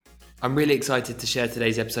I'm really excited to share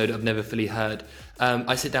today's episode of Never Fully Heard.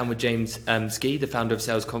 I sit down with James Ski, the founder of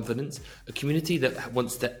Sales Confidence, a community that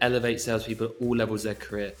wants to elevate salespeople at all levels of their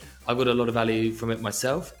career. I've got a lot of value from it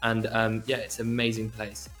myself, and it's an amazing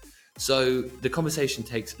place. So the conversation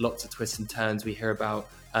takes lots of twists and turns. We hear about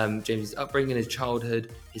James's upbringing, his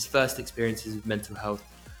childhood, his first experiences with mental health,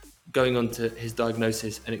 going on to his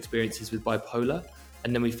diagnosis and experiences with bipolar.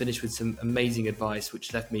 And then we finish with some amazing advice,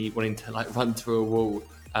 which left me wanting to run through a wall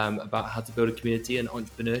about how to build a community and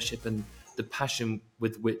entrepreneurship, and the passion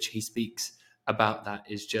with which he speaks about that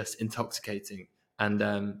is just intoxicating. And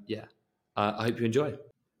I hope you enjoy.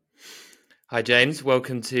 Hi, James.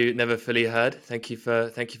 Welcome to Never Fully Heard. Thank you for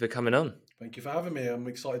coming on. Thank you for having me. I'm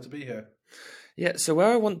excited to be here. Yeah, so where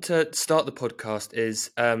I want to start the podcast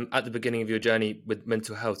is at the beginning of your journey with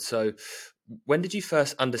mental health. So when did you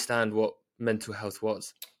first understand what mental health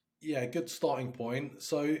was? Yeah, good starting point.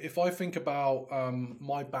 So if I think about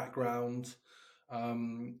my background,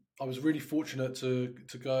 I was really fortunate to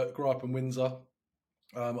grow up in Windsor.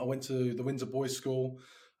 I went to the Windsor Boys School,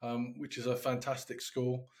 which is a fantastic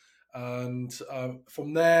school. And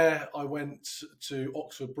from there, I went to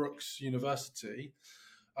Oxford Brookes University.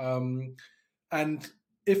 And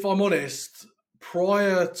if I'm honest,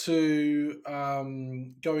 prior to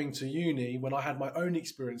going to uni, when I had my own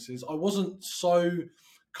experiences, I wasn't so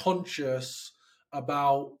conscious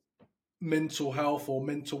about mental health or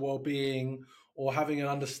mental well-being, or having an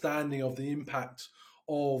understanding of the impact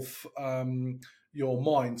of your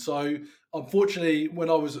mind. So unfortunately, when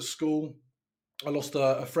I was at school, I lost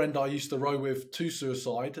a friend I used to row with to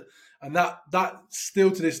suicide, and that still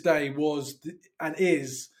to this day was and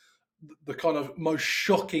is the kind of most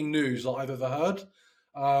shocking news that I've ever heard.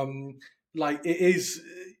 It is,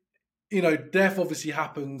 death obviously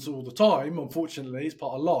happens all the time. Unfortunately, it's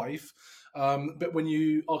part of life. But when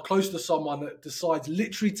you are close to someone that decides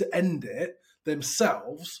literally to end it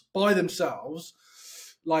by themselves,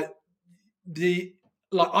 the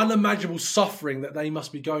unimaginable suffering that they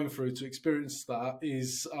must be going through to experience that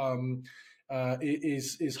is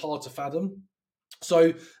hard to fathom.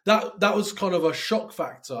 So that was kind of a shock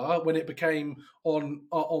factor when it became on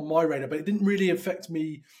my radar, but it didn't really affect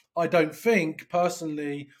me, I don't think,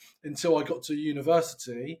 personally, until I got to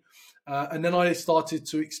university. And then I started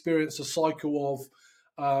to experience a cycle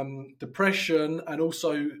of depression, and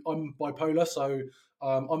also I'm bipolar, so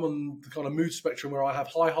I'm on the kind of mood spectrum where I have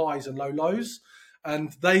high highs and low lows,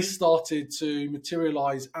 and they started to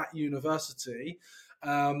materialize at university.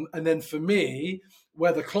 And then for me,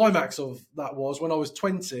 where the climax of that was when I was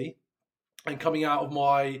 20 and coming out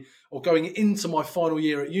of going into my final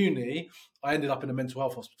year at uni, I ended up in a mental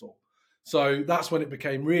health hospital. So that's when it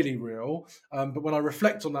became really real. But when I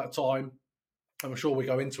reflect on that time, I'm sure we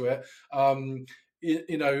go into it,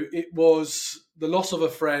 it was the loss of a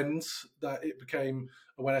friend that it became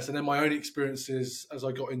awareness, and then my own experiences as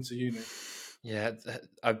I got into uni. Yeah,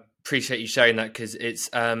 I appreciate you sharing that, because it's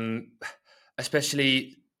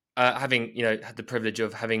especially having had the privilege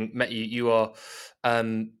of having met you. You are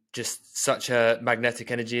just such a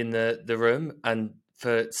magnetic energy in the room, and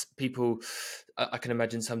for people, I can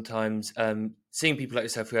imagine sometimes seeing people like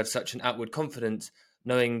yourself who have such an outward confidence,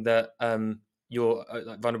 knowing that you're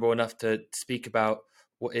vulnerable enough to speak about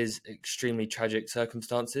what is extremely tragic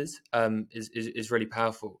circumstances is really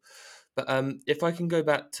powerful. But if I can go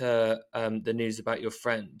back to the news about your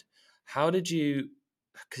friend, how did you?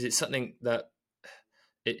 Because it's something that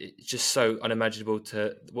it's just so unimaginable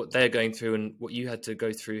to what they're going through and what you had to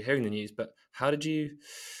go through hearing the news. But how did you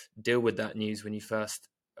deal with that news when you first?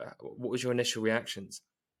 What was your initial reactions?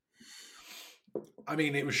 I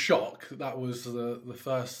mean, it was shock. That was the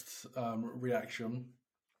first reaction.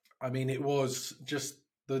 I mean, it was just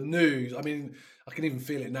the news. I mean, I can even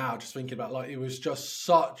feel it now, just thinking about it was just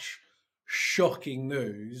such shocking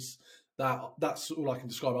news that's all I can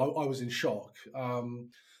describe. I was in shock.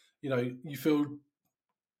 You feel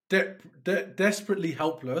desperately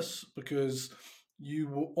helpless because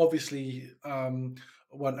you obviously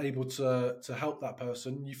weren't able to help that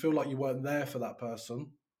person. You feel like you weren't there for that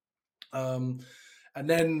person. And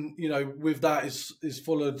then, with that is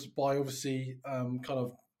followed by obviously kind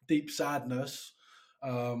of deep sadness,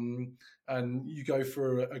 and you go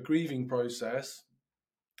through a grieving process.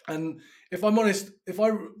 And if I'm honest, there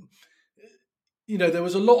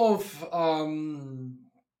was a lot of,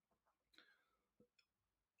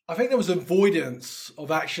 I think there was avoidance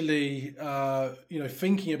of actually,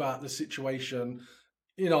 thinking about the situation.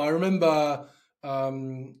 I remember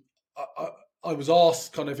I was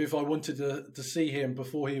asked kind of if I wanted to see him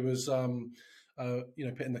before he was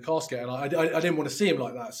put in the casket, and I didn't want to see him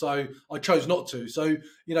like that, so I chose not to. So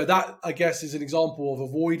that, I guess, is an example of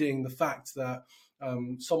avoiding the fact that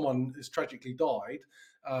someone has tragically died,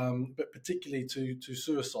 but particularly to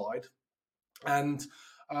suicide. And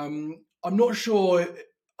I'm not sure.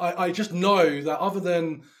 I just know that, other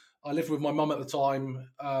than I lived with my mum at the time,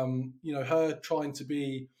 her trying to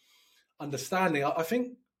be understanding. I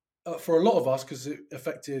think for a lot of us, because it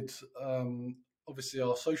affected obviously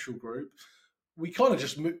our social group, we kind of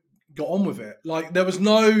just got on with it. Like, there was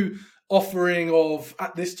no offering of,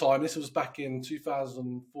 at this time, this was back in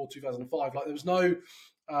 2004, 2005, like there was no,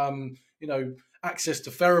 access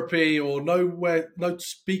to therapy, or no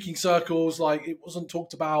speaking circles. Like, it wasn't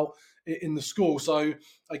talked about in the school. So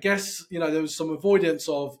I guess, there was some avoidance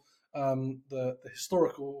of the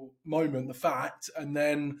historical moment, the fact, and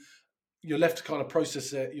then you're left to kind of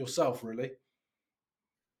process it yourself, really.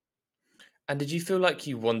 And did you feel like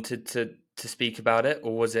you wanted to speak about it,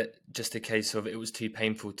 or was it just a case of it was too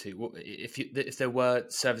painful to? If there were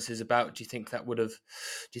services about, do you think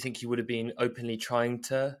you would have been openly trying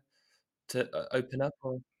to open up?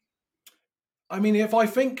 Or? I mean, if I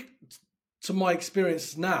think to my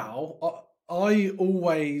experience now, I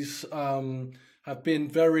always have been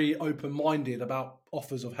very open-minded about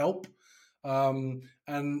offers of help. And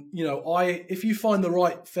if you find the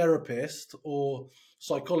right therapist or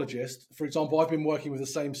psychologist, for example, I've been working with the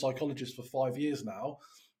same psychologist for 5 years now.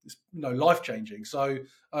 It's life-changing. So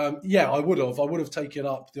I would have taken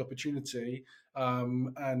up the opportunity,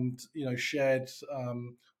 and shared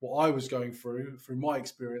what I was going through my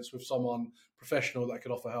experience with someone professional that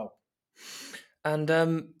could offer help. And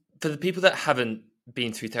for the people that haven't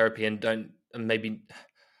been through therapy and maybe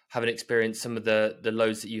haven't experienced some of the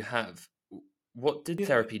lows that you have, what did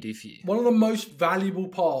therapy do for you? One of the most valuable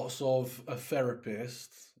parts of a therapist,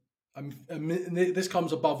 and this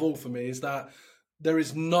comes above all for me, is that there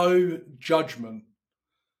is no judgment.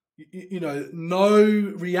 No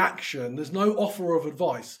reaction. There's no offer of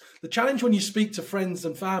advice. The challenge when you speak to friends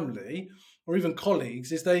and family, or even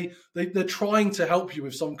colleagues, is they're trying to help you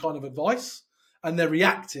with some kind of advice, and they're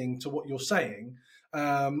reacting to what you're saying,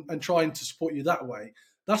 and trying to support you that way.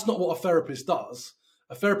 That's not what a therapist does.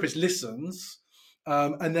 A therapist listens,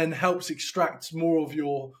 and then helps extract more of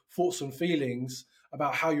your thoughts and feelings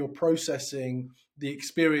about how you're processing the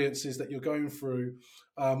experiences that you're going through,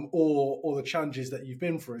 or the challenges that you've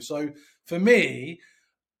been through. So for me,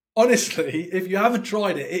 honestly, if you haven't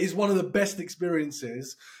tried it, it is one of the best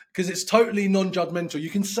experiences, because it's totally non-judgmental. You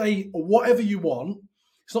can say whatever you want.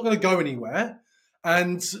 It's not going to go anywhere.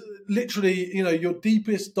 And literally, your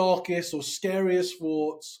deepest, darkest, or scariest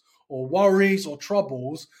thoughts, or worries, or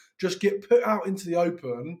troubles just get put out into the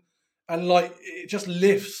open, and it just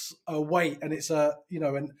lifts a weight, and it's an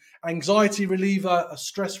anxiety reliever, a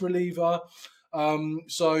stress reliever.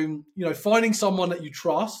 So finding someone that you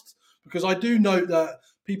trust, because I do note that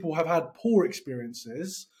people have had poor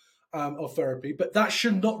experiences of therapy, but that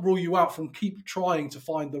should not rule you out from keep trying to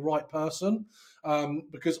find the right person,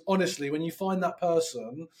 because honestly, when you find that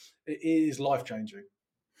person, it is life-changing.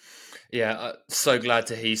 Yeah, so glad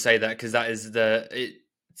to hear you say that, because that is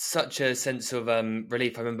such a sense of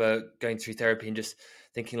relief. I remember going through therapy and just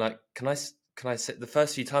thinking, like, can I say, the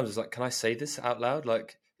first few times I was like, can I say this out loud?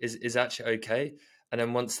 Like, is actually okay? And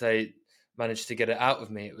then once they managed to get it out of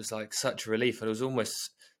me, it was like such a relief. And I was almost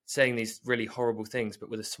saying these really horrible things, but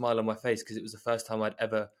with a smile on my face, because it was the first time I'd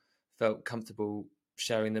ever felt comfortable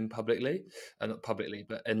sharing them publicly, and not publicly,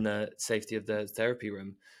 but in the safety of the therapy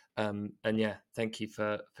room. And yeah, thank you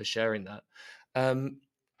for sharing that.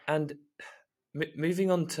 And moving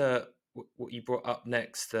on to what you brought up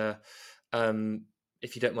next, if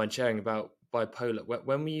you don't mind sharing about bipolar.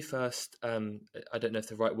 When were you first, I don't know if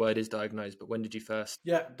the right word is diagnosed, but when did you first?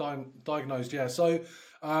 Yeah, diagnosed, yeah. So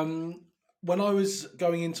when I was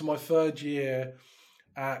going into my third year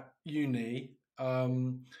at uni, I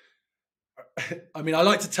mean, I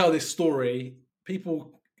like to tell this story.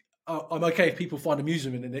 I'm okay if people find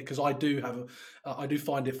amusement in it, because I do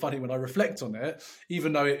find it funny when I reflect on it,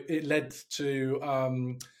 even though it led to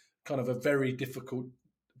kind of a very difficult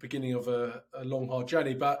beginning of a long, hard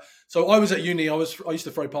journey. But so I was at uni. I used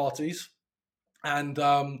to throw parties, and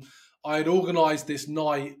I had organised this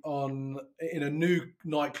night in a new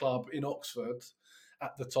nightclub in Oxford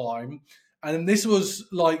at the time. And this was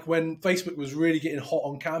like when Facebook was really getting hot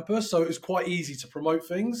on campus, so it was quite easy to promote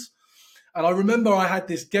things. And I remember I had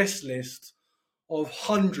this guest list of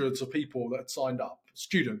hundreds of people that had signed up,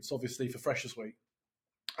 students, obviously, for Freshers Week.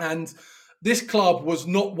 And this club was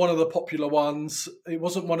not one of the popular ones. It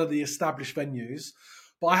wasn't one of the established venues.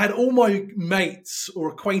 But I had all my mates or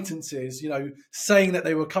acquaintances, saying that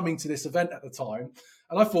they were coming to this event at the time.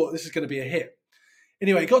 And I thought this is going to be a hit.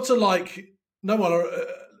 Anyway, it got to kind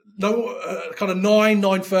of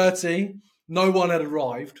 9:30, no one had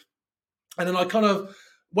arrived. And then I kind of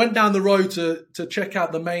went down the road to check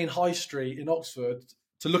out the main high street in Oxford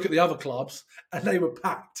to look at the other clubs, and they were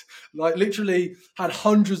packed. Like literally had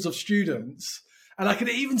hundreds of students. And I could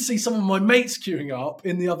even see some of my mates queuing up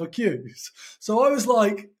in the other queues. So I was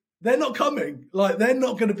like, they're not coming. Like, they're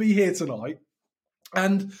not going to be here tonight.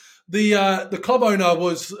 And the club owner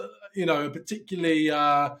was, particularly,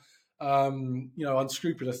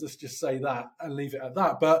 unscrupulous. Let's just say that and leave it at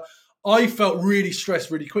that. But I felt really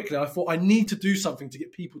stressed really quickly. I thought I need to do something to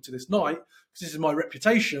get people to this night because this is my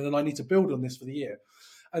reputation and I need to build on this for the year.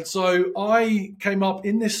 And so I came up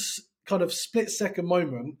in this kind of split-second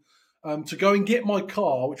moment to go and get my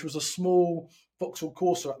car, which was a small Vauxhall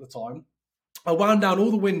Corsa at the time. I wound down all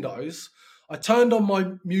the windows. I turned on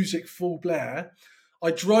my music full blare. I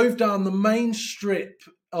drove down the main strip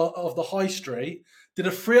of the high street, did a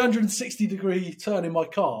 360-degree turn in my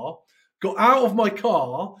car, got out of my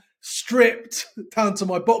car, stripped down to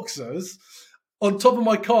my boxers, on top of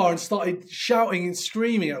my car and started shouting and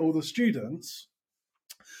screaming at all the students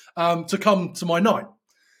to come to my night.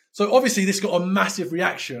 So obviously this got a massive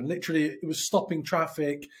reaction. Literally, it was stopping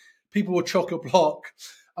traffic. People were chock-a-block.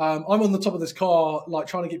 I'm on the top of this car, like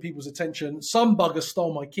trying to get people's attention. Some bugger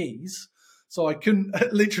stole my keys. So I couldn't,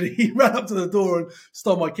 literally, he ran up to the door and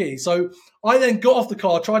stole my keys. So I then got off the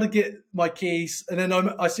car, tried to get my keys. And then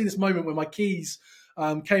I see this moment where my keys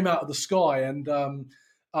came out of the sky and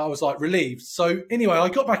I was like relieved. So anyway, I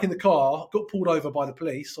got back in the car, got pulled over by the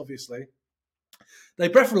police, obviously. They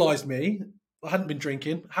breathalyzed me. I hadn't been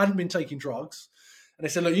drinking, hadn't been taking drugs. And they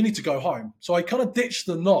said, look, you need to go home. So I kind of ditched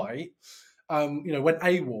the night, went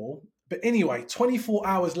AWOL. But anyway, 24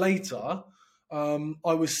 hours later,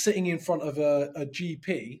 I was sitting in front of a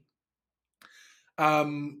GP,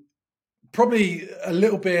 probably a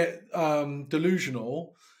little bit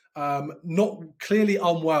delusional, not clearly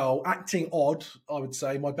unwell, acting odd, I would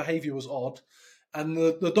say. My behavior was odd. And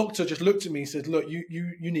the doctor just looked at me and said, look,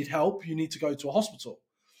 you need help. You need to go to a hospital.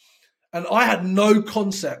 And I had no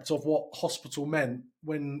concept of what hospital meant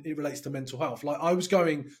when it relates to mental health. Like, I was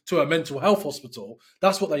going to a mental health hospital.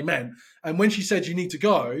 That's what they meant. And when she said you need to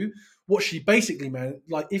go, what she basically meant,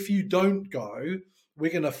 like, if you don't go,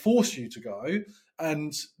 we're going to force you to go.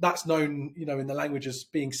 And that's known, in the language as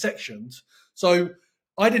being sectioned. So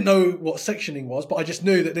I didn't know what sectioning was, but I just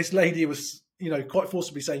knew that this lady was, quite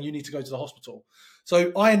forcibly saying you need to go to the hospital.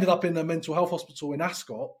 So I ended up in a mental health hospital in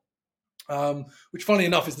Ascot, which, funnily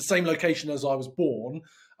enough, is the same location as I was born.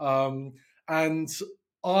 And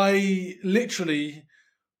I literally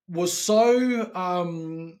was so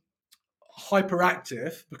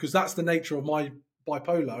hyperactive, because that's the nature of my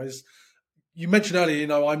bipolar. Is, you mentioned earlier,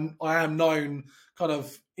 I am known kind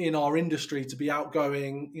of in our industry to be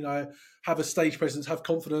outgoing, have a stage presence, have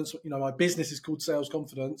confidence. My business is called Sales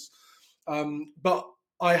Confidence. But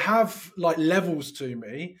I have like levels to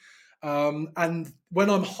me. And when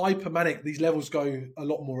I'm hypermanic, these levels go a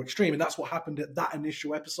lot more extreme. And that's what happened at that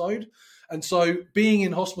initial episode. And so being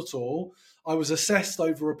in hospital, I was assessed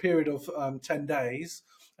over a period of 10 days.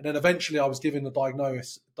 And then eventually I was given the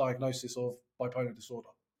diagnosis of bipolar disorder.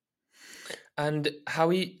 And how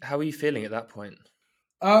are you feeling at that point?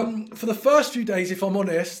 For the first few days, if I'm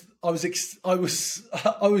honest, I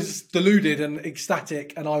was deluded and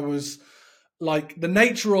ecstatic. And I was like, the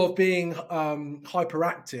nature of being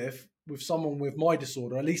hyperactive with someone with my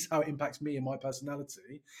disorder, at least how it impacts me and my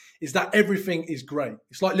personality, is that everything is great.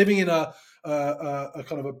 It's like living in a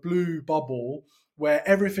kind of a blue bubble where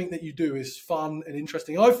everything that you do is fun and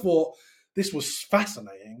interesting. I thought this was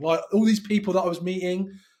fascinating. Like, all these people that I was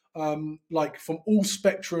meeting, like from all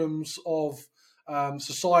spectrums of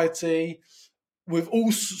society, with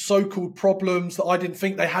all so-called problems that I didn't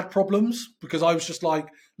think they had problems, because I was just like,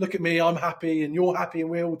 look at me, I'm happy and you're happy and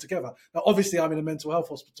we're all together. Now, obviously, I'm in a mental health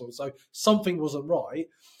hospital, so something wasn't right.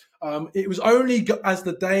 It was only as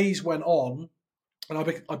the days went on and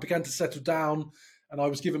I began to settle down and I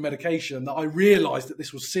was given medication that I realized that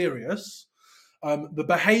this was serious. The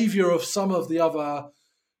behavior of some of the other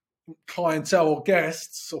clientele or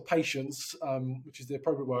guests or patients, which is the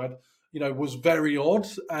appropriate word, was very odd,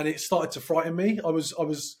 and it started to frighten me. I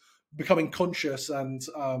was becoming conscious and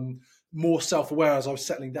more self-aware as I was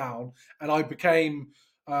settling down, and I became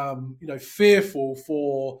fearful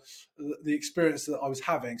for the experience that I was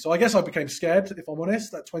having. So I guess I became scared, if I'm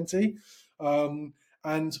honest, at 20.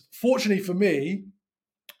 And fortunately for me,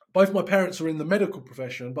 both my parents are in the medical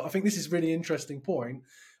profession, but I think this is a really interesting point.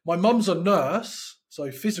 My mum's a nurse,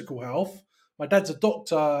 so physical health. My dad's a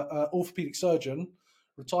doctor, orthopedic surgeon,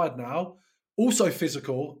 retired now, also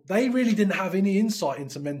physical. They really didn't have any insight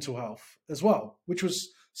into mental health as well, which was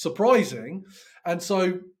surprising. And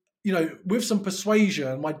so, with some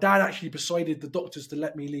persuasion, my dad actually persuaded the doctors to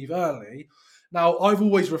let me leave early. Now, I've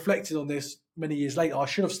always reflected on this many years later. I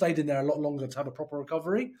should have stayed in there a lot longer to have a proper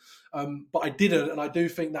recovery, but I didn't. And I do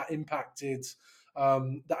think that impacted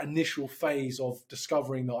that initial phase of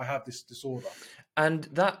discovering that I have this disorder. And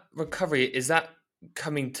that recovery, is that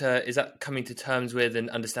coming to terms with and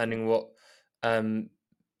understanding what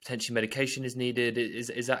potentially medication is needed?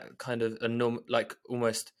 Is that kind of a norm, like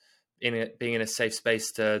almost being in a safe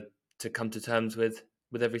space to come to terms with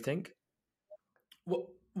everything?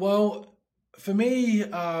 Well, for me,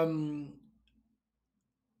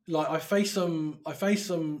 like I faced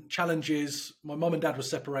some challenges. My mum and dad were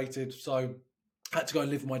separated, so I had to go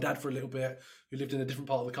and live with my dad for a little bit, who lived in a different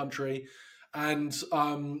part of the country. And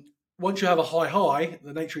once you have a high,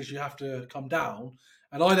 the nature is you have to come down.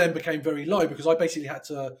 And I then became very low because I basically had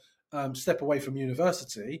to step away from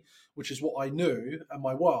university, which is what I knew and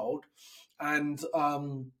my world. And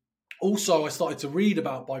also I started to read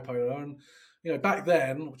about bipolar. And, back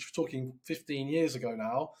then, which we're talking 15 years ago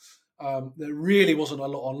now, there really wasn't a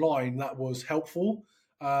lot online that was helpful.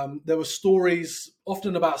 There were stories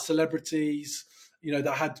often about celebrities,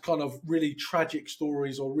 that had kind of really tragic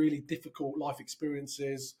stories or really difficult life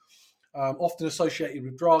experiences, often associated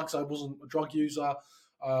with drugs. I wasn't a drug user.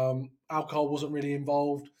 Alcohol wasn't really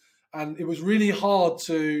involved. And it was really hard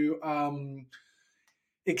to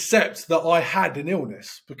accept that I had an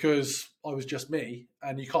illness because I was just me,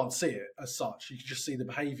 and you can't see it as such. You can just see the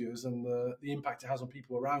behaviours and the impact it has on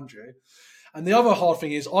people around you. And the other hard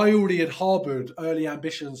thing is I already had harboured early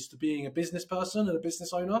ambitions to being a business person and a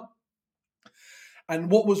business owner.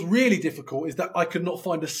 And what was really difficult is that I could not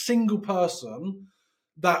find a single person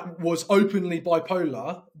that was openly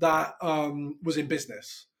bipolar that was in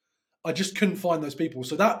business. I just couldn't find those people.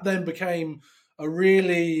 So that then became a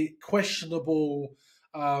really questionable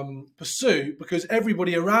pursuit because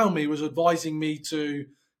everybody around me was advising me to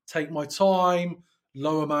take my time,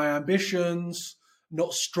 lower my ambitions,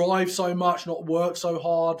 not strive so much, not work so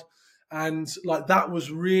hard. And like that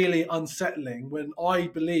was really unsettling when I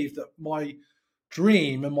believed that my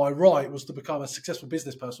dream and my right was to become a successful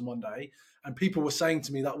business person one day, and people were saying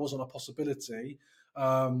to me that wasn't a possibility.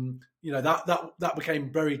 That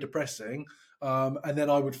became very depressing, and then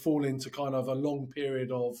I would fall into kind of a long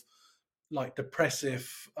period of like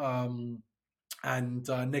depressive and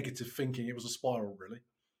negative thinking. It was a spiral, really.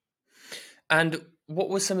 And what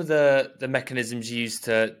were some of the mechanisms you used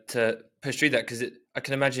to push through that? Because I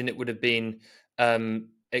can imagine it would have been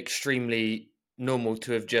extremely normal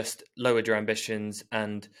to have just lowered your ambitions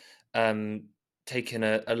and taken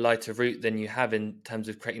a lighter route than you have in terms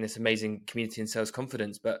of creating this amazing community and sales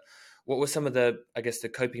confidence. But what were some of the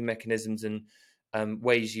coping mechanisms and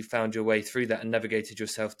ways you found your way through that and navigated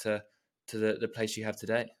yourself to the place you have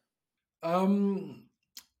today?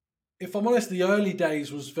 If I'm honest, the early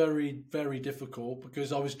days was very, very difficult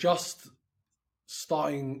because I was just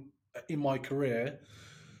starting in my career.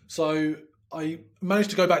 So I managed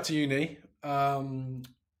to go back to uni,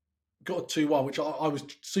 got a 2-1, which I was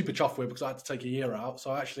super chuffed with because I had to take a year out. So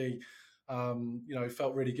I actually,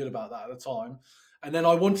 felt really good about that at the time. And then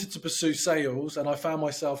I wanted to pursue sales, and I found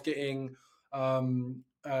myself getting, put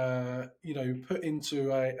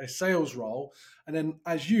into a sales role. And then,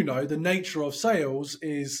 as you know, the nature of sales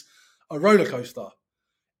is a roller coaster.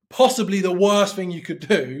 Possibly the worst thing you could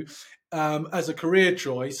do as a career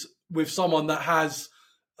choice with someone that has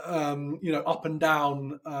up and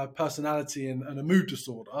down personality and a mood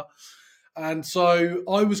disorder. And so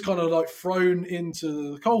I was kind of like thrown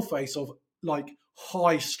into the coalface of like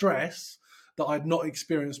high stress that I'd not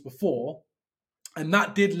experienced before. And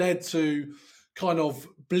that did lead to kind of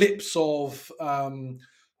blips of kind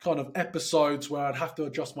of episodes where I'd have to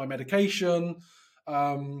adjust my medication.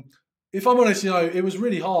 If I'm honest, it was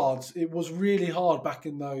really hard. It was really hard back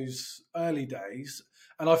in those early days.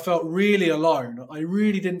 And I felt really alone. I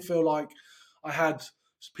really didn't feel like I had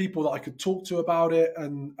people that I could talk to about it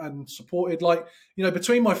and supported. Like,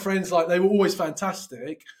 between my friends, like they were always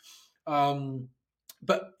fantastic.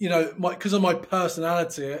 But, because of my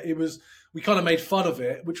personality, we kind of made fun of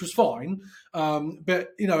it, which was fine. But,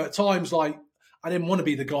 at times, like, I didn't want to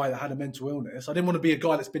be the guy that had a mental illness. I didn't want to be a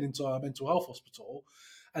guy that's been into a mental health hospital.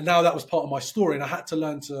 And now that was part of my story, and I had to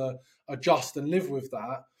learn to adjust and live with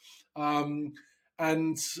that.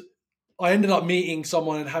 And I ended up meeting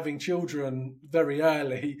someone and having children very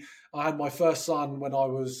early. I had my first son when I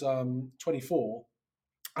was 24,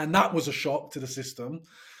 and that was a shock to the system.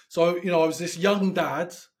 So, I was this young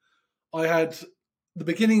dad. I had the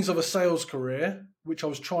beginnings of a sales career, which I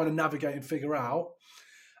was trying to navigate and figure out.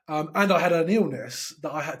 And I had an illness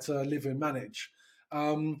that I had to live and manage.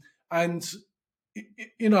 And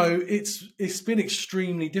it's been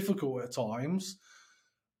extremely difficult at times.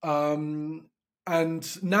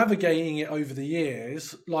 And navigating it over the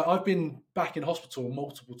years, like I've been back in hospital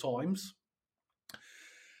multiple times,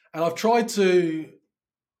 and I've tried to,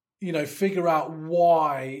 figure out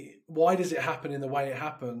why does it happen in the way it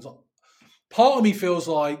happens. Part of me feels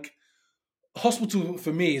like hospital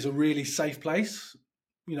for me is a really safe place.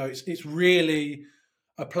 It's really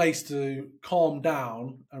a place to calm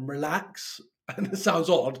down and relax. And it sounds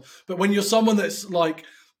odd, but when you're someone that's like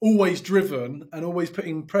always driven and always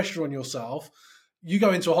putting pressure on yourself, you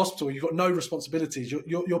go into a hospital, you've got no responsibilities.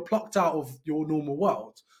 You're plucked out of your normal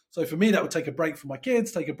world. So for me, that would take a break from my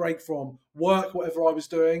kids, take a break from work, whatever I was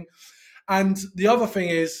doing. And the other thing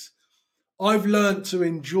is, I've learned to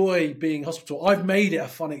enjoy being in hospital. I've made it a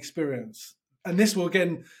fun experience. And this will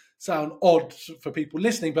again sound odd for people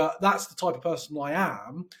listening, but that's the type of person I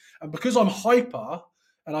am. And because I'm hyper,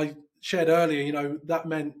 and I shared earlier, that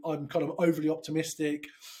meant I'm kind of overly optimistic.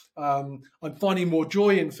 I'm finding more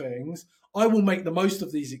joy in things. I will make the most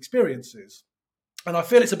of these experiences. And I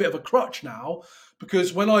feel it's a bit of a crutch now,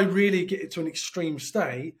 because when I really get it to an extreme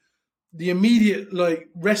state, the immediate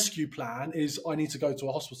rescue plan is I need to go to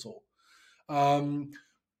a hospital.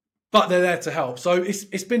 But they're there to help. So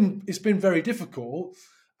it's been very difficult.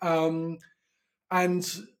 And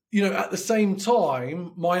at the same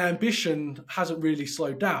time, my ambition hasn't really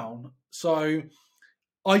slowed down. So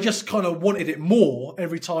I just kind of wanted it more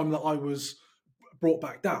every time that I was brought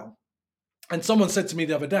back down. And someone said to me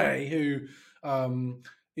the other day, who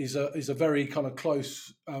is a very kind of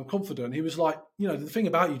close confidant, he was like, the thing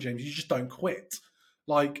about you, James, you just don't quit.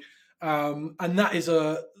 And that is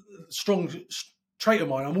a strong trait of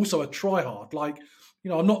mine. I'm also a tryhard.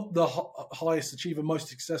 I'm not the highest achiever, most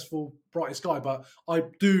successful, brightest guy, but I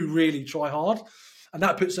do really try hard. And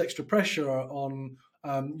that puts extra pressure on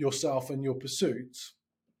yourself and your pursuits.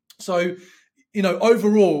 So,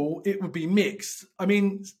 overall, it would be mixed. I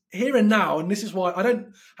mean, here and now, and this is why I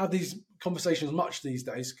don't have these conversations much these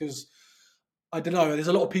days, because I don't know, there's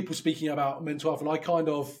a lot of people speaking about mental health, and I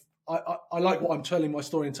like what I'm telling my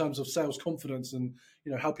story in terms of sales confidence and,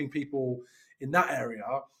 helping people in that area.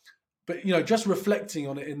 But, just reflecting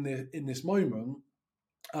on it in this moment,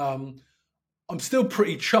 I'm still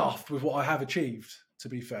pretty chuffed with what I have achieved, to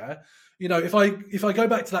be fair. If I go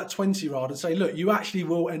back to that 20-year-old and say, look, you actually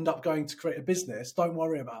will end up going to create a business, don't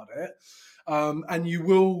worry about it. And you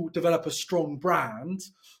will develop a strong brand,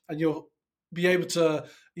 and you'll be able to,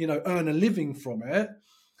 earn a living from it.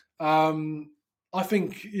 I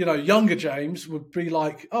think, younger James would be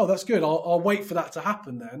like, oh, that's good. I'll wait for that to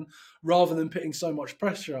happen then, rather than putting so much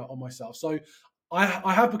pressure on myself. So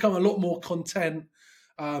I have become a lot more content.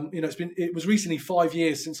 It was recently 5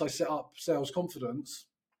 years since I set up Sales Confidence.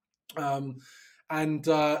 That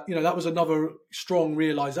was another strong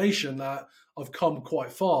realization that I've come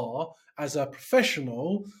quite far as a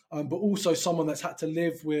professional, but also someone that's had to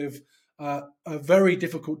live with a very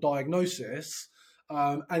difficult diagnosis,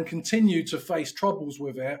 and continue to face troubles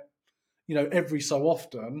with it, every so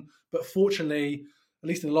often. But fortunately, at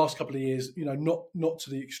least in the last couple of years, not to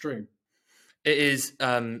the extreme. It is.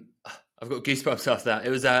 I've got goosebumps after that. It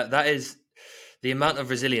was. That is the amount of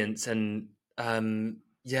resilience and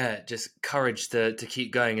just courage to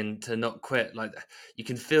keep going and to not quit. Like you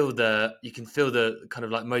can feel the kind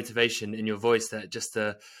of like motivation in your voice,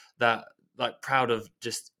 that proud of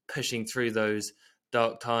just pushing through those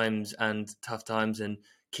dark times and tough times and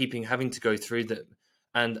having to go through them.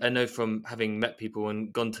 And I know from having met people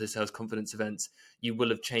and gone to sales confidence events, you will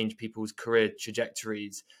have changed people's career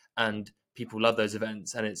trajectories, and people love those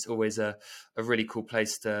events. And it's always a really cool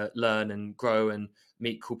place to learn and grow and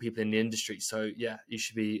meet cool people in the industry. So yeah, you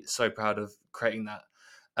should be so proud of creating that.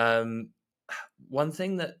 One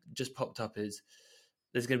thing that just popped up is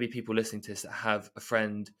there's going to be people listening to this that have a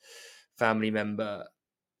friend, family member,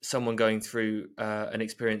 someone going through an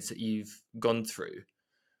experience that you've gone through.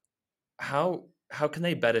 How can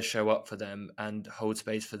they better show up for them and hold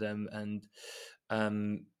space for them? And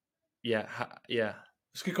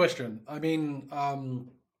It's a good question. I mean, I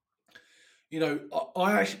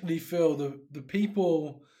actually feel the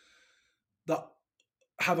people that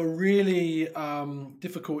have a really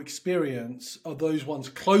difficult experience are those ones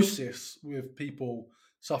closest with people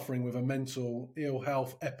suffering with a mental ill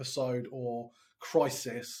health episode or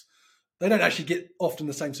crisis. they don't actually get often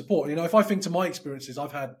the same support. You know, if I think to my experiences,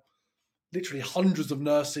 I've had literally hundreds of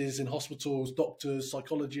nurses in hospitals, doctors,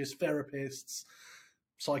 psychologists, therapists,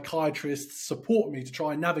 psychiatrists support me to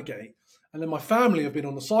try and navigate. And then my family have been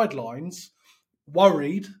on the sidelines,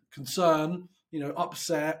 worried, concerned,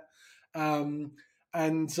 upset. You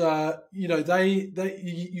kind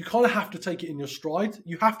of have to take it in your stride.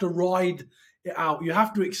 You have to ride it out. You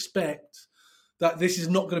have to expect that this is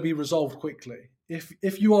not going to be resolved quickly.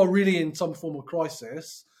 If you are really in some form of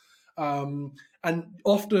crisis, and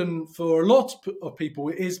often for a lot of people,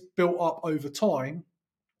 it is built up over time,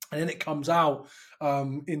 and then it comes out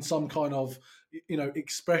in some kind of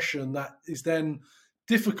expression that is then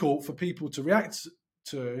difficult for people to react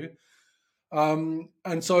to.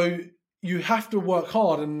 And so you have to work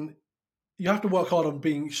hard, and you have to work hard on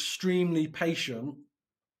being extremely patient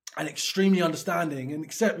and extremely understanding, and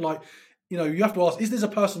accept, you have to ask, is this a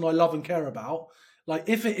person I love and care about? Like,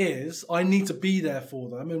 if it is, I need to be there for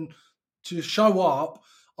them. And to show up,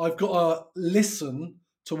 I've got to listen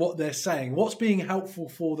to what they're saying, what's being helpful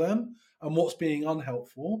for them and what's being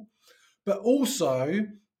unhelpful. But also,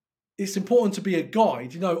 it's important to be a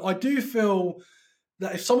guide. I do feel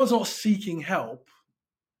that if someone's not seeking help,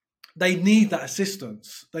 they need that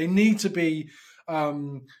assistance. They need to be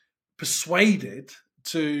persuaded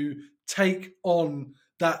to take on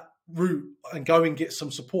that route and go and get some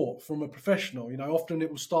support from a professional. Often it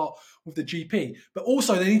will start with the GP, but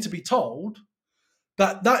also they need to be told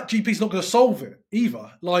that GP is not going to solve it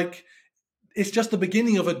either. Like, it's just the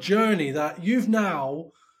beginning of a journey that you've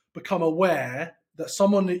now become aware that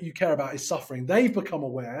someone that you care about is suffering. They've become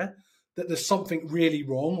aware that there's something really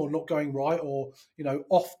wrong or not going right, or,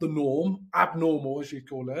 off the norm, abnormal, as you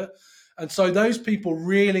call it. And so those people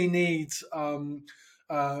really need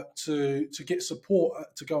to get support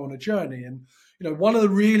to go on a journey. And, one of the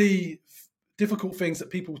really difficult things that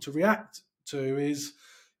people to react to is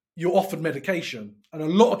you're offered medication. And a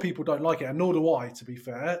lot of people don't like it, and nor do I, to be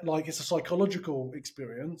fair. Like, it's a psychological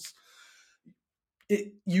experience.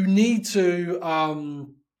 You need to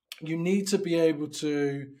be able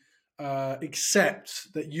to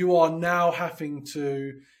accept that you are now having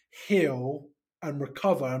to heal and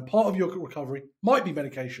recover. And part of your recovery might be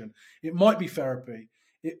medication. It might be therapy.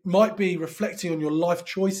 It might be reflecting on your life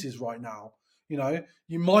choices right now.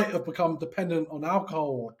 You might have become dependent on alcohol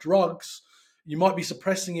or drugs. You might be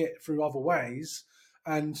suppressing it through other ways.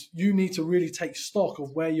 And you need to really take stock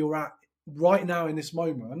of where you're at right now in this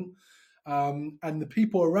moment. And the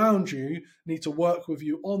people around you need to work with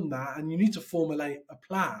you on that. And you need to formulate a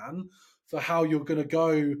plan for how you're going to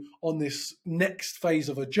go on this next phase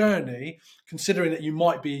of a journey, considering that you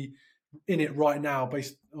might be in it right now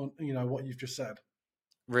based on, what you've just said.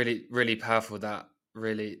 Really, really powerful, that,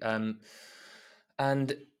 really.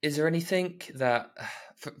 And is there anything that,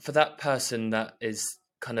 for that person that is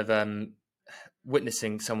kind of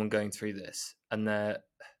witnessing someone going through this, and they're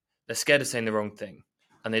scared of saying the wrong thing,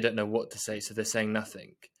 and they don't know what to say, so they're saying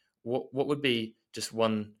nothing? What would be just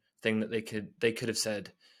one thing that they could have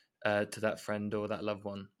said to that friend or that loved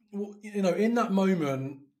one? Well, in that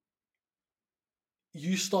moment,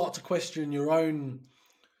 you start to question your own.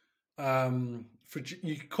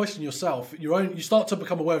 You question yourself. You start to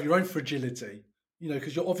become aware of your own fragility.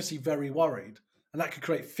 Because you're obviously very worried, and that could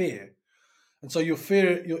create fear. And so you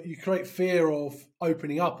create fear of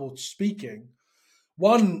opening up or speaking.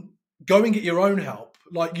 One, go and get your own help.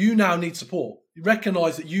 Like, you now need support. You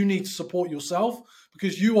recognize that you need to support yourself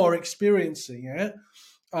because you are experiencing it,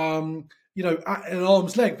 at an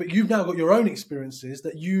arm's length, but you've now got your own experiences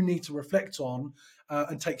that you need to reflect on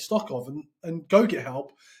and take stock of, and go get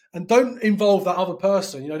help. And don't involve that other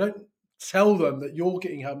person. Don't tell them that you're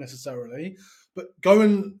getting help necessarily, but go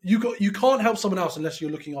and you can't help someone else unless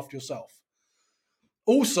you're looking after yourself.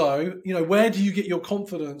 Also, where do you get your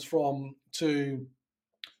confidence from to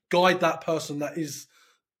guide that person that is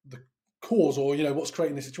the cause, or what's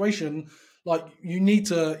creating the situation? Like, you need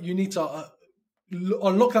to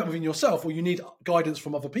unlock that within yourself, or you need guidance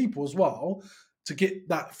from other people as well to get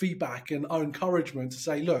that feedback and encouragement to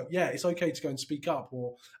say, look, yeah, it's okay to go and speak up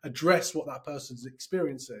or address what that person's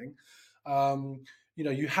experiencing.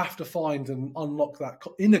 You have to find and unlock that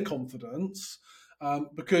inner confidence,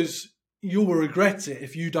 because you will regret it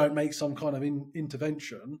if you don't make some kind of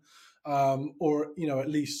intervention, or at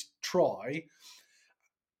least try.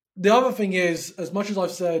 The other thing is, as much as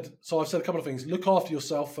I've said a couple of things. Look after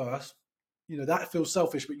yourself first. That feels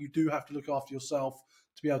selfish, but you do have to look after yourself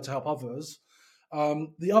to be able to help others.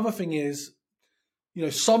 The other thing is,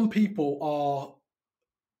 some people are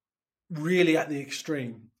really at the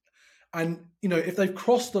extreme. And, if they've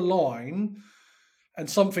crossed the line, and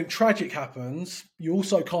something tragic happens, you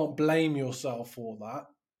also can't blame yourself for that,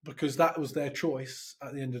 because that was their choice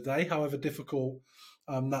at the end of the day, however difficult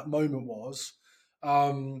that moment was.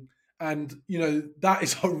 And, that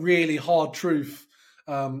is a really hard truth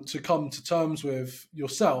to come to terms with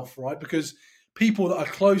yourself, right? Because people that are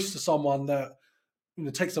close to someone that,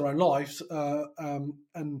 takes their own lives,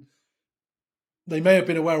 and they may have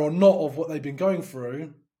been aware or not of what they've been going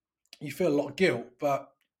through, you feel a lot of guilt. But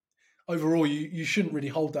overall, you shouldn't really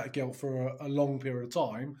hold that guilt for a long period of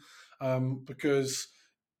time, because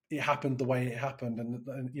it happened the way it happened, and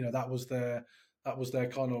that was their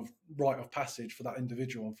kind of rite of passage for that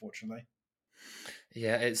individual, unfortunately.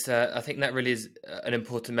 Yeah, it's. I think that really is an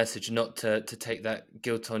important message, not to take that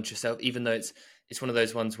guilt onto yourself, even though it's one of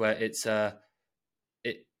those ones where it's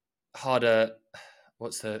it harder.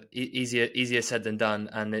 What's the easier said than done,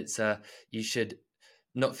 and it's you should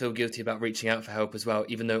not feel guilty about reaching out for help as well,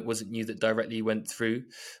 even though it wasn't you that directly went through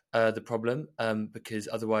the problem, because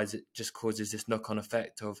otherwise it just causes this knock-on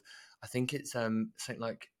effect of, I think it's something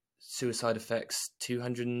like suicide affects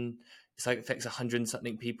 200. It's like affects 100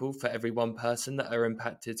 something people for every one person that are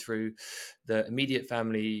impacted through the immediate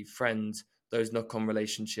family, friends, those knock-on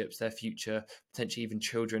relationships, their future, potentially even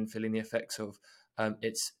children feeling the effects of.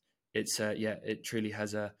 It truly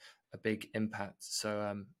has a big impact.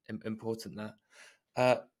 So important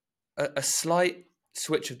that. A slight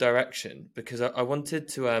switch of direction, because I wanted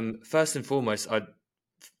to first and foremost,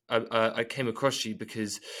 I came across you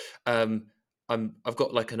because I've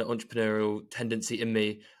got like an entrepreneurial tendency in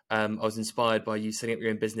me. I was inspired by you setting up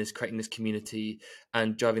your own business, creating this community,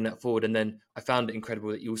 and driving that forward. And then I found it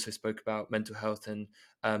incredible that you also spoke about mental health, and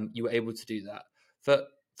you were able to do that.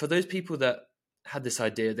 For those people that had this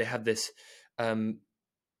idea, they have this.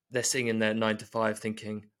 They're sitting in their 9 to 5,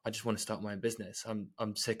 thinking, "I just want to start my own business.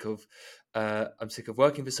 I'm sick of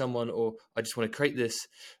working for someone, or I just want to create this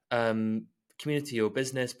community or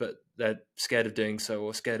business," but they're scared of doing so,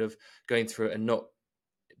 or scared of going through it and not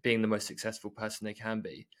being the most successful person they can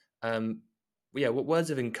be. What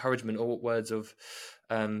words of encouragement, or what words of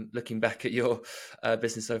looking back at your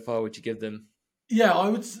business so far would you give them? Yeah, I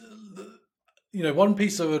would. One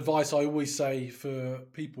piece of advice I always say for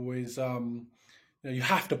people is, you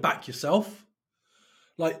have to back yourself.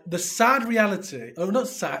 Like, the sad reality, or not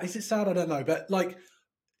sad, is it sad? I don't know, but like,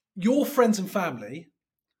 your friends and family,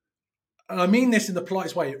 and I mean this in the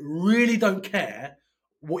politest way, really don't care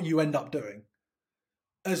what you end up doing,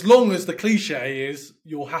 as long as the cliche is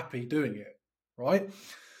you're happy doing it, right?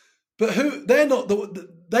 But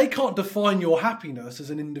they can't define your happiness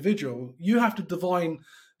as an individual. You have to define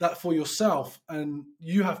that for yourself, and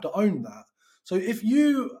you have to own that. So if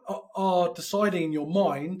you are deciding in your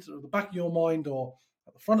mind, or the back of your mind, or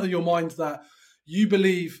at the front of your mind, that you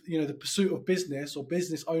believe, the pursuit of business or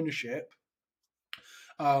business ownership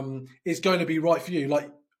is going to be right for you,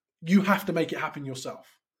 like, you have to make it happen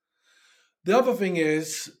yourself. The other thing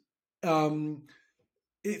is,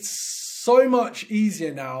 it's so much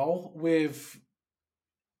easier now with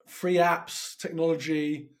free apps,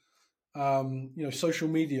 technology, social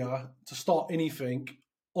media, to start anything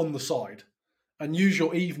on the side and use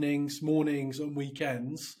your evenings, mornings, and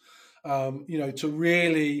weekends, to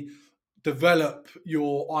really develop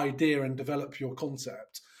your idea and develop your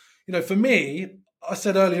concept. For me, I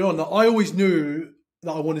said earlier on that I always knew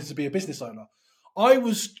that I wanted to be a business owner. I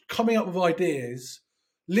was coming up with ideas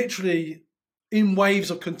literally in waves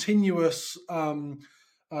of continuous kind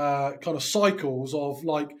of cycles of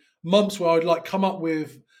like months where I'd like come up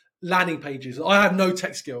with landing pages. I have no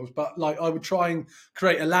tech skills, but like I would try and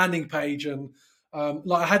create a landing page, and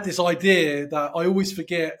like I had this idea that I always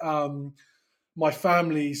forget my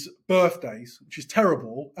family's birthdays, which is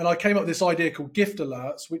terrible. And I came up with this idea called Gift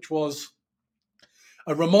Alerts, which was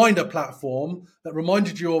a reminder platform that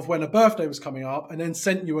reminded you of when a birthday was coming up, and then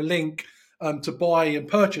sent you a link to buy and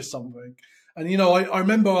purchase something. And I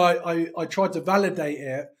remember I tried to validate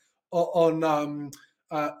it on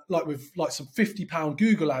like with like some £50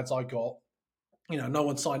 Google ads I got. No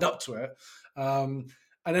one signed up to it.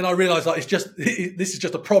 And then I realized like this is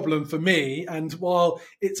just a problem for me. And while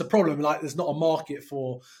it's a problem, like there's not a market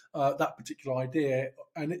for that particular idea.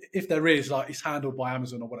 And if there is, like it's handled by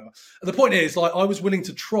Amazon or whatever. And the point is, like I was willing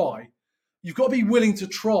to try. You've got to be willing to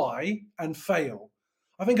try and fail.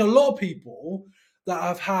 I think a lot of people that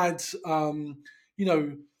have had, what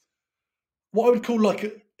I would call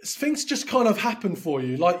like things just kind of happen for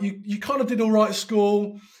you. Like you kind of did all right at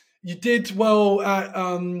school. You did well at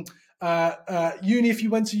uni. If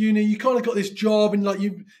you went to uni, you kind of got this job, and like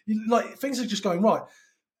you like things are just going right.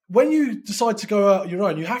 When you decide to go out on your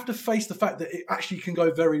own, you have to face the fact that it actually can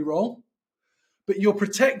go very wrong. but you're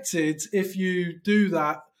protected if you do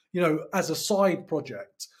that, as a side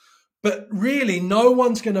project. But really, no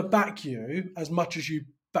one's going to back you as much as you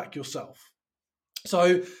back yourself.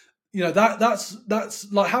 So,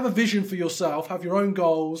 that's like, have a vision for yourself, have your own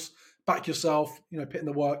goals, back yourself, put in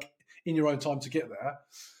the work in your own time to get there.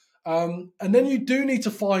 And then you do need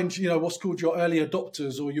to find, what's called your early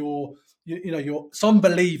adopters, or your some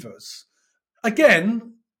believers.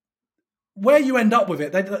 Again, where you end up with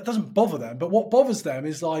it, that doesn't bother them. But what bothers them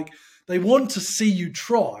is like, they want to see you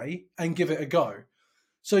try and give it a go.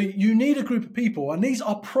 So you need a group of people, and these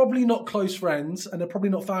are probably not close friends, and they're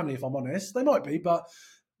probably not family, if I'm honest. They might be, but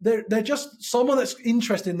they're just someone that's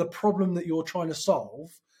interested in the problem that you're trying to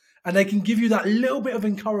solve, and they can give you that little bit of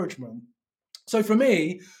encouragement. So for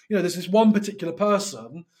me, there's this one particular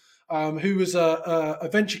person who was a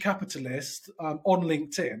venture capitalist on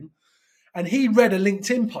LinkedIn, and he read a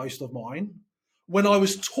LinkedIn post of mine when I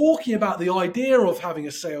was talking about the idea of having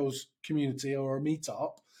a sales community or a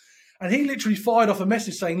meetup. And he literally fired off a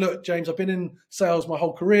message saying, look, James, I've been in sales my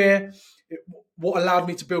whole career. What allowed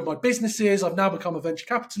me to build my businesses. I've now become a venture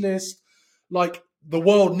capitalist. Like, the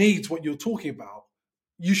world needs what you're talking about.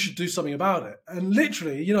 You should do something about it. And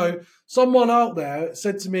literally, someone out there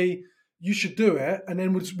said to me, you should do it. And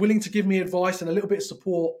then was willing to give me advice and a little bit of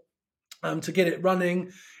support to get it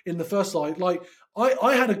running in the first slide. Like,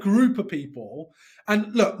 I had a group of people.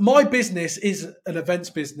 And look, my business is an events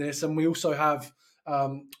business. And we also have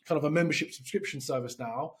kind of a membership subscription service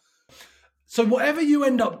now. So whatever you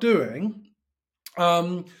end up doing,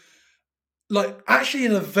 actually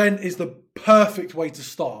an event is the perfect way to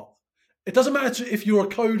start. It doesn't matter if you're a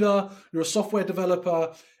coder, you're a software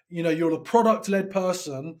developer, you're a product-led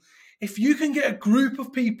person. If you can get a group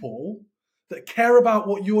of people that care about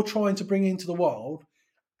what you're trying to bring into the world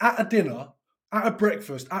at a dinner, at a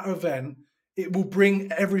breakfast, at an event, it will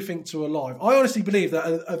bring everything to life. I honestly believe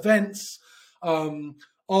that events are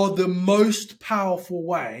the most powerful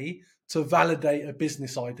way to validate a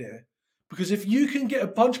business idea. Because if you can get a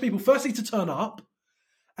bunch of people, firstly, to turn up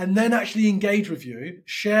and then actually engage with you,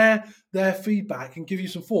 share their feedback and give you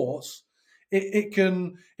some thoughts, it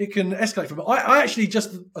can escalate from it. I actually,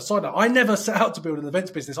 just a side note, I never set out to build an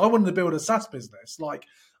events business. I wanted to build a SaaS business. Like,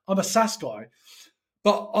 I'm a SaaS guy.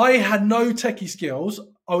 But I had no techie skills.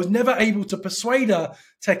 I was never able to persuade a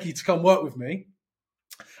techie to come work with me.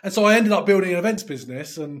 And so I ended up building an events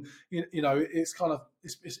business, and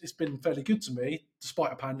it's been fairly good to me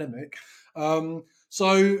despite a pandemic.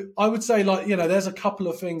 So I would say, there's a couple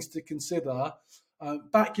of things to consider.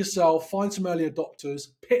 Back yourself, find some early adopters,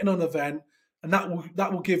 pit in an event, and that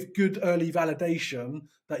will give good early validation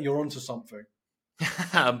that you're onto something.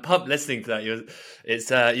 I'm pumped listening to that.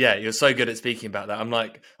 You're so good at speaking about that. I'm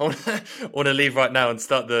like, I want to leave right now and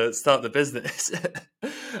start the business.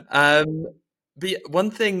 But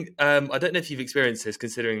one thing, I don't know if you've experienced this,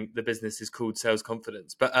 considering the business is called Sales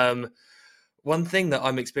Confidence, but one thing that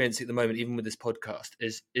I'm experiencing at the moment, even with this podcast,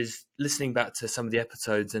 is listening back to some of the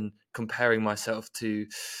episodes and comparing myself to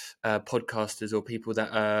podcasters or people that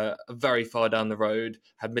are very far down the road,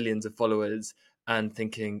 have millions of followers, and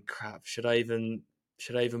thinking, crap, should I even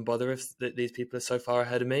bother if these people are so far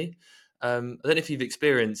ahead of me? I don't know if you've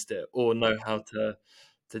experienced it or know how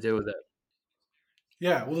to deal with it.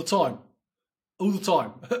 Yeah, all the time. It's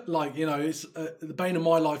the bane of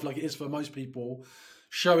my life, like it is for most people,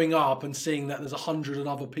 showing up and seeing that there's 100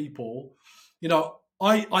 other people.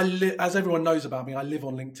 As everyone knows about me, I live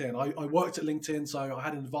on LinkedIn. I worked at LinkedIn, so I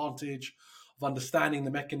had an advantage of understanding the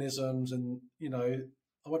mechanisms, and I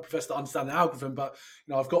won't profess to understand the algorithm, but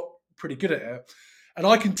I've got pretty good at it. And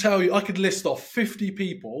I can tell you, I could list off 50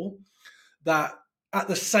 people that at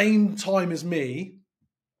the same time as me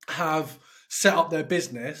have set up their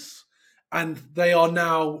business, and they are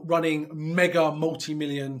now running mega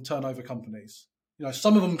multi-million turnover companies.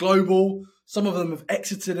 Some of them global, some of them have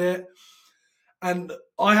exited it. And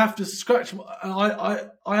I have to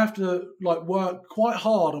I have to work quite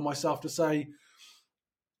hard on myself to say,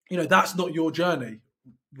 that's not your journey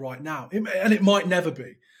right now. And it might never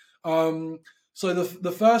be. So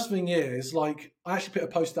the first thing is, I actually put a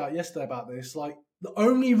post out yesterday about this, the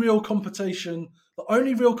only real competition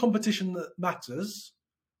that matters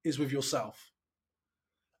is with yourself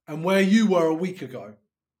and where you were a week ago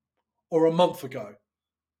or a month ago.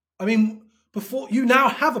 I mean, before you now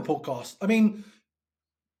have a podcast. I mean,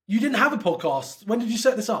 you didn't have a podcast. When did you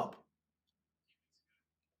set this up?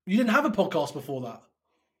 You didn't have a podcast before that,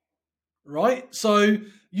 right? So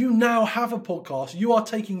you now have a podcast. You are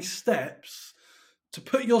taking steps to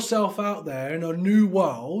put yourself out there in a new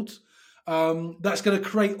world that's going to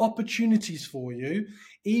create opportunities for you,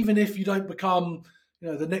 even if you don't become,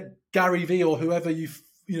 the Gary V or whoever you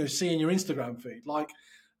see in your Instagram feed. Like,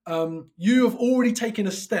 you have already taken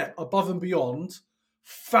a step above and beyond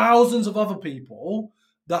thousands of other people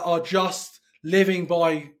that are just living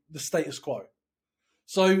by the status quo.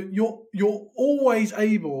 So you're always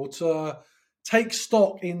able to take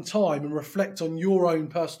stock in time and reflect on your own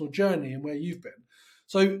personal journey and where you've been.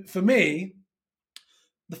 So for me,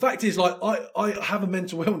 the fact is, like, I have a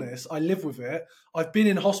mental illness. I live with it. I've been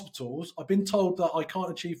in hospitals. I've been told that I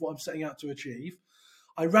can't achieve what I'm setting out to achieve.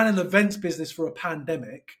 I ran an events business for a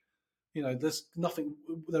pandemic. There's nothing.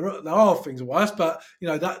 There are things worse, but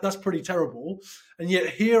that's pretty terrible. And yet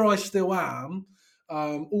here I still am,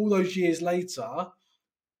 all those years later,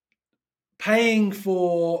 paying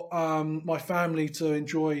for my family to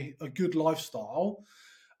enjoy a good lifestyle,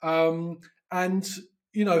 and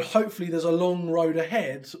hopefully there's a long road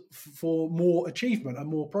ahead for more achievement and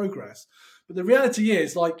more progress. But the reality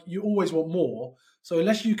is, like, you always want more. So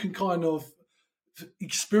unless you can kind of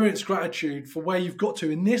experience gratitude for where you've got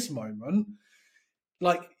to in this moment,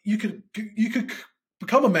 like, you could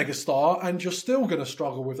become a megastar and you're still going to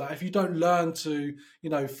struggle with that if you don't learn to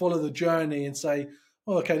follow the journey and say,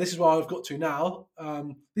 oh, okay, this is where I've got to now.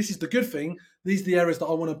 This is the good thing. These are the areas that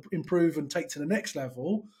I want to improve and take to the next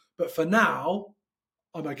level. But for now,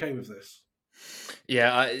 I'm okay with this.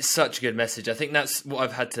 Yeah, it's such a good message. I think that's what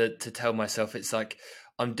I've had to tell myself. It's like,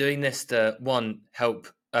 I'm doing this to, one, help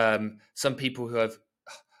some people who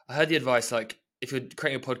I heard the advice, like, if you're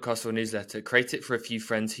creating a podcast or a newsletter, create it for a few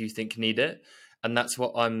friends who you think need it. And that's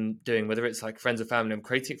what I'm doing, whether it's like friends or family. I'm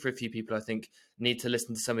creating it for a few people I think need to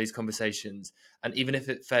listen to some of these conversations. And even if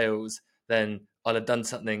it fails, then I'll have done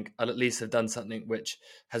something. I'll at least have done something which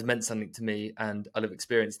has meant something to me, and I'll have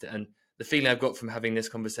experienced it. And the feeling I've got from having this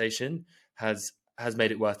conversation has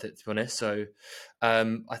made it worth it, to be honest. So I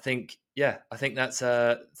think that's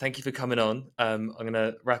thank you for coming on. I'm going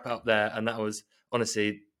to wrap it up there. And that was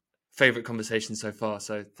honestly favorite conversation so far.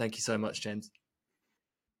 So thank you so much, James.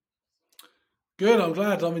 Good. I'm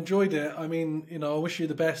glad. I've enjoyed it. I mean, I wish you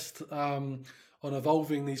the best on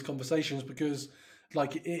evolving these conversations, because,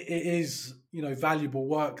 like, it is, valuable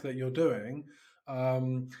work that you're doing.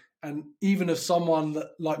 And even as someone that,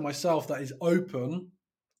 like myself, that is open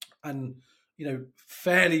and,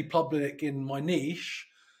 fairly public in my niche,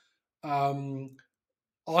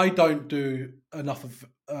 I don't do enough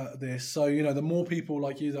of this. So, the more people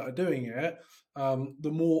like you that are doing it,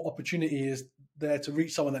 the more opportunity is there to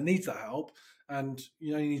reach someone that needs that help. And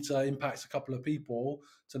you need to impact a couple of people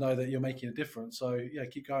to know that you're making a difference. So yeah,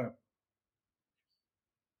 keep going.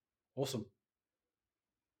 Awesome.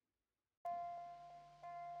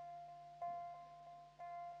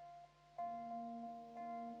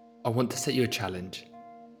 I want to set you a challenge.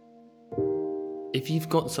 If you've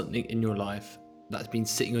got something in your life that's been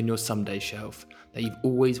sitting on your someday shelf that you've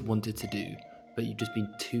always wanted to do, but you've just been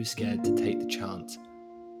too scared to take the chance,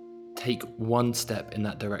 take one step in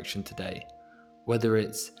that direction today. Whether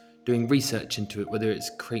it's doing research into it, whether it's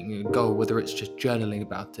creating a goal, whether it's just journaling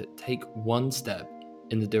about it, take one step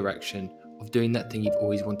in the direction of doing that thing you've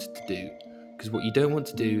always wanted to do. Because what you don't want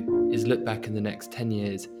to do is look back in the next 10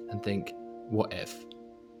 years and think, what if?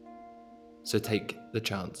 So take the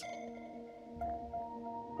chance.